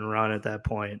component of the hit and run at that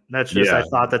point. That's just, I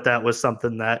thought that was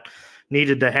something that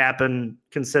needed to happen,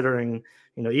 considering,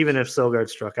 even if Sogard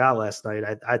struck out last night,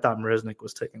 I thought Marisnick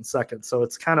was taking second. So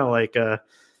it's kind of like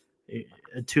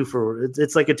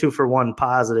it's like a 2-for-1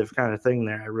 positive kind of thing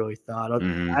there. I really thought.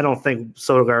 I don't think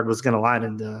Sogard was going to line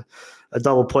into a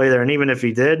double play there. And even if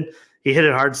he did, he hit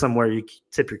it hard somewhere. You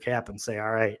tip your cap and say,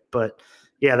 all right. But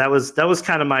yeah, that was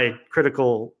kind of my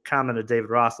critical comment of David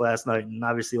Ross last night. And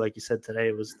obviously, like you said today,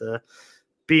 it was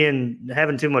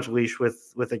having too much leash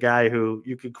with a guy who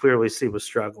you could clearly see was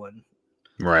struggling.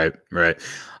 Right.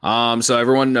 So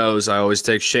everyone knows I always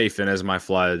take Chafin as my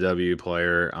fly the W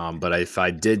player. But if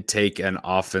I did take an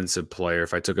offensive player,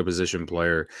 if I took a position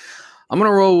player, I'm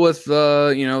going to roll with,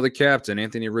 the captain,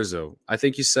 Anthony Rizzo. I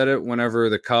think you said it whenever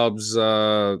the Cubs,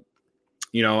 after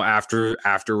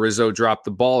Rizzo dropped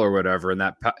the ball or whatever in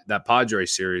that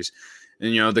Padres series.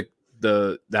 And,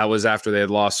 that was after they had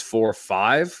lost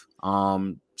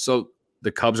 4-5. So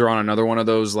the Cubs are on another one of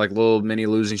those like little mini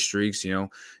losing streaks.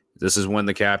 This is when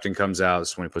the captain comes out.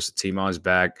 This is when he puts the team on his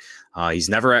back. He's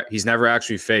never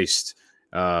actually faced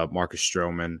Marcus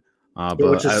Stroman,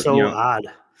 which is odd.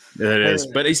 It is,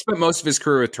 but he spent most of his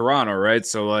career with Toronto, right?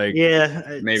 So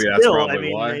maybe that's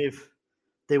probably why.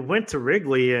 They went to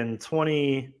Wrigley in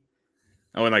 2018.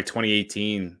 Oh, in like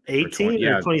 2018. 18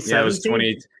 or 2017? Yeah, it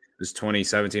was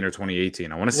 2017 or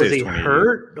 2018. I want to say was he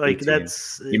hurt?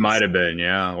 He might have been,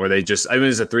 yeah. Or they just, it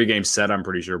was a 3-game set, I'm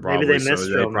pretty sure, probably. Maybe they missed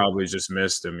They probably just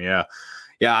missed him, yeah.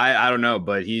 Yeah, I don't know,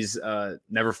 but he's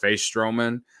never faced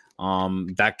Stroman.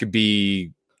 That could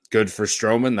be good for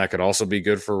Stroman. That could also be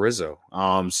good for Rizzo.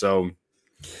 So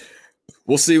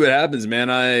we'll see what happens, man.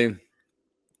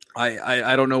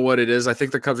 I don't know what it is. I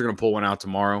think the Cubs are going to pull one out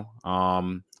tomorrow.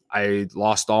 I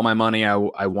lost all my money. I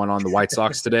won on the White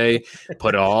Sox today,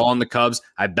 put it all on the Cubs.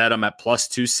 I bet them at plus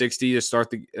 260 to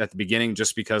start at the beginning,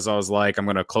 just because I was like, I'm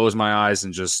going to close my eyes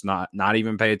and just not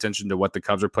even pay attention to what the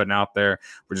Cubs are putting out there.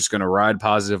 We're just going to ride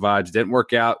positive vibes. Didn't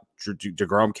work out.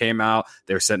 DeGrom came out.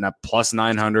 They were setting up plus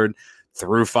 900.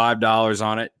 Threw $5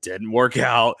 on it. Didn't work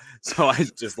out. So I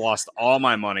just lost all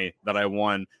my money that I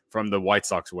won from the White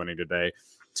Sox winning today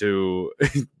to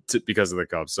because of the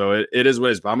Cubs. So it is what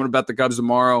it is. But I'm going to bet the Cubs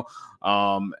tomorrow.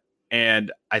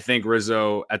 And I think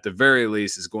Rizzo, at the very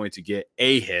least, is going to get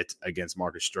a hit against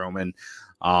Marcus Stroman.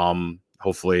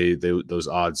 Hopefully those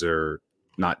odds are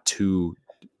not too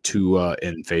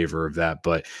in favor of that,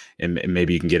 but and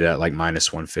maybe you can get it at like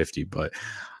minus 150. But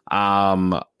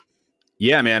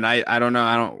yeah, man, I don't know.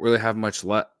 I don't really have much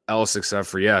else except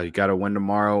for, you got to win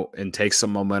tomorrow and take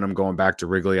some momentum going back to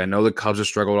Wrigley. I know the Cubs have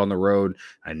struggled on the road.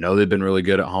 I know they've been really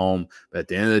good at home. But at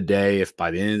the end of the day, if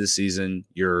by the end of the season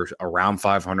you're around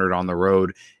 500 on the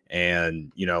road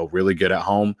and, really good at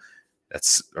home,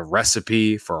 that's a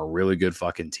recipe for a really good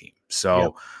fucking team.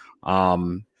 So,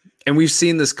 and we've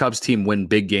seen this Cubs team win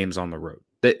big games on the road.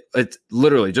 It's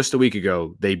literally just a week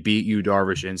ago, they beat Yu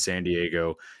Darvish in San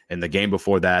Diego. And the game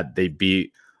before that, they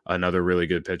beat another really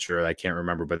good pitcher. I can't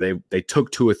remember, but they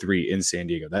took 2 or 3 in San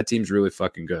Diego. That team's really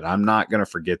fucking good. I'm not going to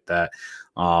forget that.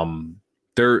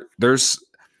 There's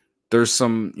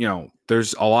some,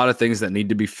 there's a lot of things that need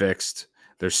to be fixed.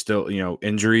 There's still,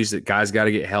 injuries that guys got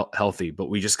to get healthy, but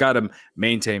we just got to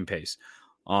maintain pace.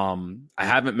 I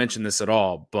haven't mentioned this at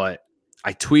all, but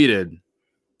I tweeted,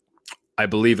 I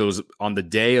believe it was on the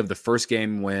day of the first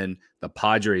game when the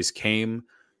Padres came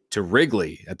to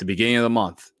Wrigley at the beginning of the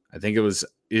month. I think it was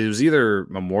either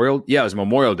Memorial. Yeah, it was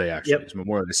Memorial Day, actually. Yep. It was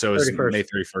Memorial Day. So it was 31st. May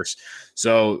 31st.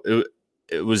 So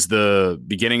it was the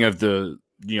beginning of the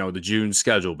June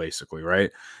schedule, basically,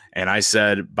 right? And I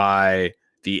said by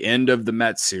the end of the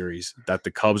Mets series that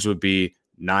the Cubs would be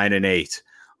 9-8.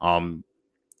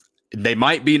 They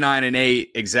might be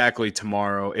 9-8 exactly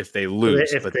tomorrow if they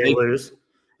lose. If they lose.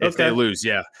 If they lose,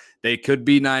 yeah. They could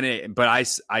be 9-8. But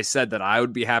I said that I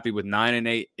would be happy with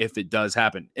 9-8 if it does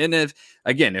happen. And if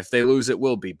they lose, it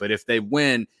will be. But if they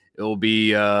win, it will be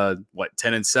 10-7?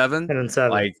 10-7.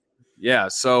 Like, yeah.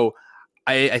 So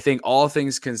I think all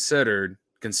things considered,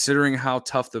 considering how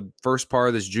tough the first part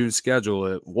of this June schedule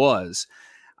it was,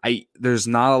 there's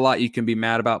not a lot you can be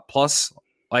mad about. Plus,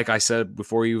 like I said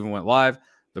before you even went live,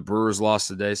 the Brewers lost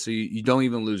today, so you don't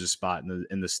even lose a spot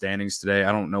in the standings today.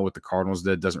 I don't know what the Cardinals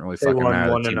did. Doesn't really fucking matter.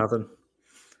 They won 1-0.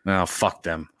 No, fuck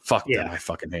them. Fuck them. I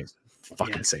fucking hate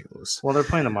fucking St. Louis. Well, they're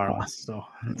playing tomorrow, so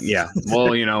yeah. Well,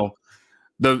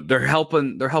 they're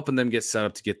helping them get set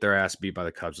up to get their ass beat by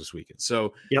the Cubs this weekend.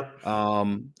 So yep. All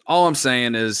I'm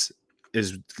saying is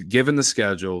given the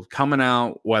schedule coming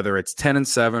out, whether it's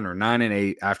 10-7 or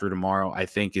 9-8 after tomorrow, I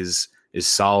think is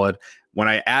solid. When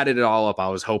I added it all up, I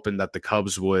was hoping that the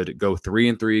Cubs would go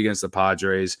 3-3 against the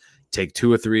Padres, take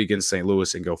 2 or 3 against St.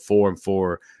 Louis, and go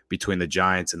 4-4 between the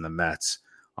Giants and the Mets.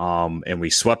 And we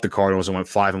swept the Cardinals and went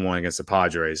 5-1 against the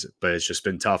Padres, but it's just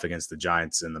been tough against the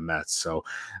Giants and the Mets. So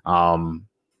I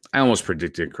almost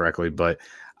predicted correctly, but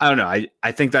I don't know.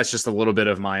 I think that's just a little bit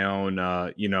of my own,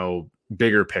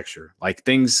 bigger picture. Like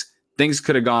things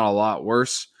could have gone a lot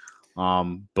worse,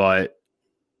 but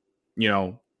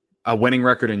a winning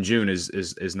record in June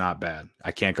is not bad.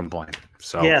 I can't complain.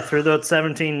 So yeah, through that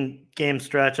 17 game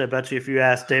stretch, I bet you if you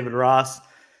asked David Ross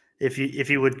if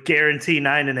he would guarantee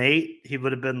 9-8, he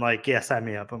would have been like, "Yeah, sign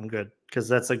me up. I'm good." Because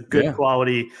that's a good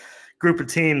quality group of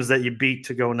teams that you beat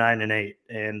to go 9-8.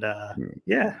 And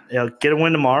get a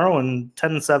win tomorrow, and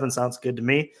 10-7 sounds good to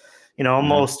me.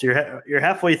 Almost you're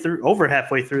over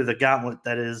halfway through the gauntlet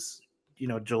that is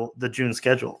the June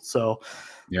schedule. So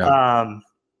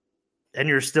and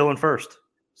you're still in first.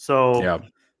 So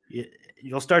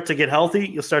you'll start to get healthy.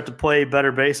 You'll start to play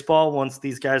better baseball once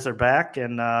these guys are back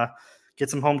and get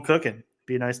some home cooking.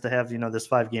 Be nice to have, this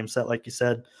 5-game set, like you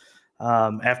said,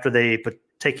 after but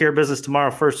take care of business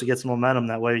tomorrow first to get some momentum.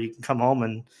 That way you can come home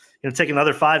and, take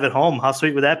another 5 at home. How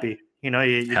sweet would that be? You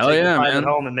take 5 at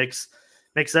home and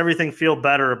makes everything feel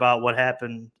better about what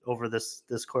happened over this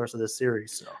course of this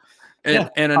series. So,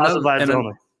 and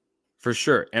for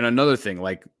sure. And another thing,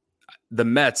 like, the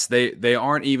Mets, they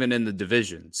aren't even in the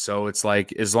division. So it's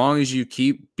like, as long as you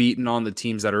keep beating on the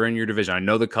teams that are in your division, I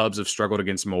know the Cubs have struggled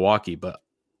against Milwaukee, but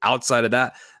outside of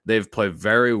that, they've played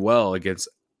very well against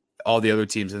all the other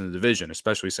teams in the division,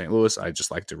 especially St. Louis. I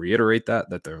just like to reiterate that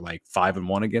they're like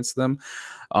 5-1 against them.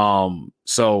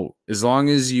 So as long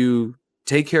as you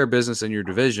take care of business in your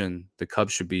division, the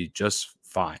Cubs should be just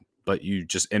fine. But you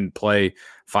just play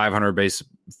 500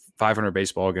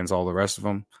 baseball against all the rest of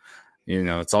them.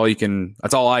 That's all I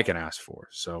can ask for.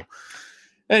 So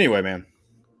anyway, man.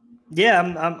 Yeah,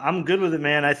 I'm good with it,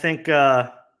 man. I think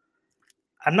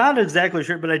I'm not exactly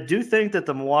sure, but I do think that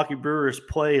the Milwaukee Brewers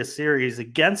play a series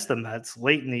against the Mets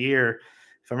late in the year,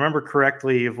 if I remember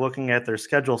correctly, of looking at their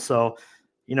schedule. So,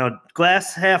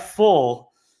 glass half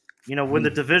full, with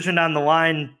the division on the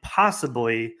line,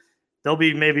 possibly they'll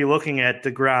be maybe looking at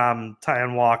DeGrom,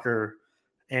 Taijuan Walker,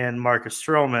 and Marcus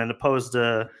Stroman, opposed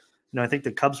to I think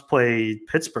the Cubs play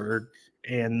Pittsburgh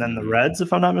and then the Reds,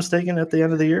 if I'm not mistaken, at the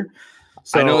end of the year.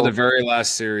 So, I know the very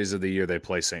last series of the year they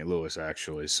play St. Louis,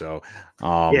 actually. So,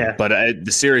 but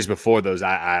the series before those,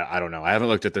 I don't know. I haven't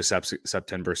looked at the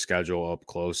September schedule up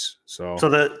close.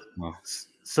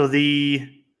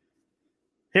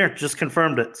 Here, just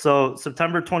confirmed it. So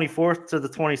September 24th to the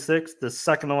 26th, the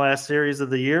second to last series of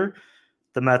the year,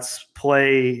 the Mets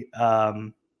play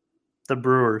the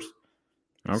Brewers.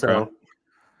 Okay. So,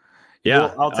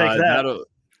 yeah, I'll take that.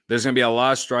 there's going to be a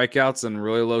lot of strikeouts and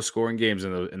really low scoring games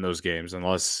in those games,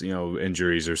 unless,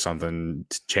 injuries or something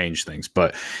to change things.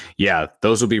 But yeah,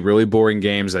 those will be really boring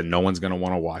games that no one's going to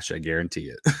want to watch. I guarantee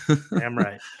it. Damn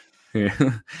right.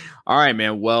 Yeah. All right,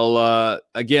 man. Well,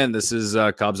 again, this is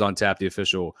Cubs on Tap, the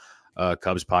official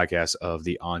Cubs podcast of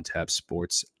the On Tap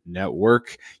Sports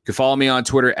Network. You can follow me on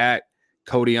Twitter at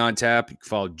Cody on Tap. You can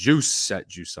follow Juice at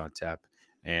Juice on Tap.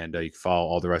 And you can follow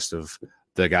all the rest of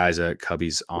the guys at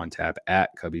Cubbies on Tap at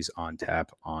Cubbies on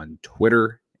Tap on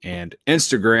Twitter and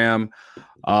Instagram.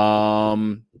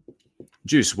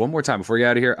 Juice, one more time before you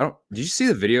get out of here. Did you see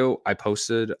the video I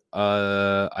posted,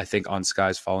 I think on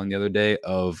Skies Falling the other day,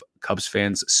 of Cubs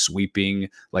fans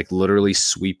literally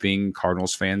sweeping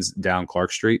Cardinals fans down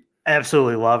Clark Street?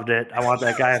 Absolutely loved it. I want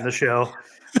that guy on the show.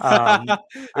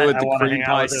 With the cream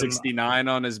pie 69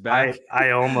 on his back. I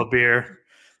owe him a beer.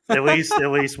 At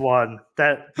least one.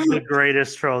 That's the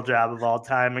greatest troll job of all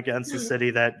time against the city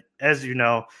that, as you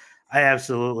know, I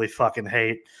absolutely fucking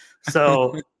hate.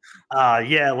 So,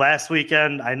 last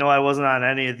weekend, I know I wasn't on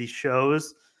any of these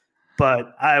shows,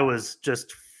 but I was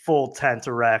just full tent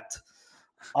erect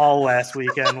all last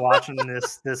weekend watching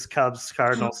this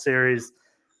Cubs-Cardinals series.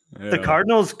 Yeah. The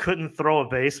Cardinals couldn't throw a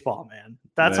baseball, man.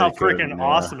 That's how freaking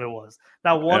awesome it was.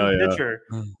 Now, one pitcher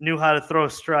knew how to throw a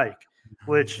strike,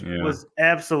 which was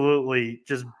absolutely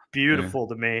just beautiful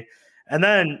to me. And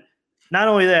then not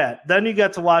only that, then you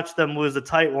got to watch them lose a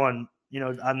tight one,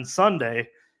 on Sunday.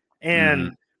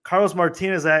 And Carlos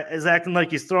Martinez is acting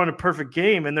like he's throwing a perfect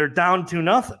game, and they're down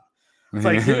 2-0. It's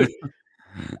like, dude,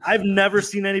 I've never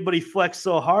seen anybody flex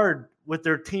so hard with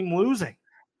their team losing.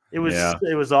 It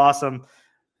was awesome.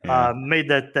 Made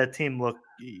that team look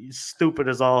stupid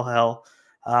as all hell.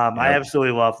 I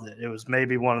absolutely loved it. It was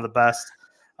maybe one of the best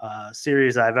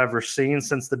series I've ever seen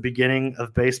since the beginning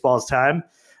of baseball's time.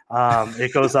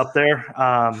 It goes up there.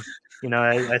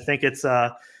 I think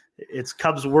it's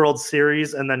Cubs World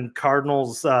Series and then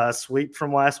Cardinals sweep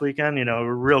from last weekend.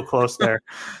 We're real close there.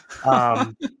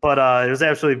 But it was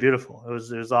absolutely beautiful. It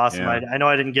was awesome. Yeah. I know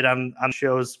I didn't get on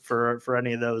shows for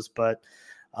any of those, but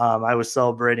I was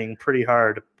celebrating pretty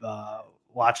hard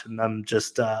watching them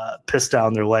just piss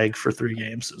down their leg for 3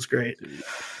 games. It was great.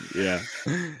 Yeah.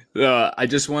 I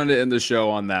just wanted to end the show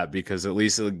on that because at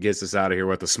least it gets us out of here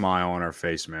with a smile on our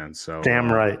face, man. So damn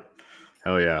right.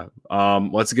 Hell yeah.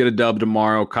 Let's get a dub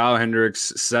tomorrow. Kyle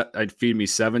Hendricks I'd feed me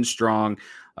 7 strong,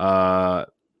 over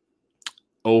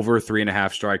 3.5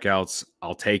 strikeouts.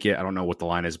 I'll take it. I don't know what the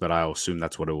line is, but I'll assume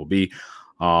that's what it will be.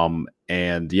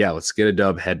 Let's get a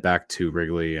dub, head back to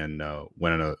Wrigley and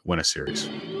win a series.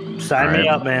 Sign me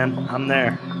up, man. I'm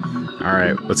there. All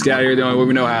right. Let's get out of here the only way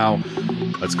we know how.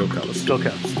 Let's go Cubs. Go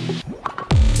Cubs.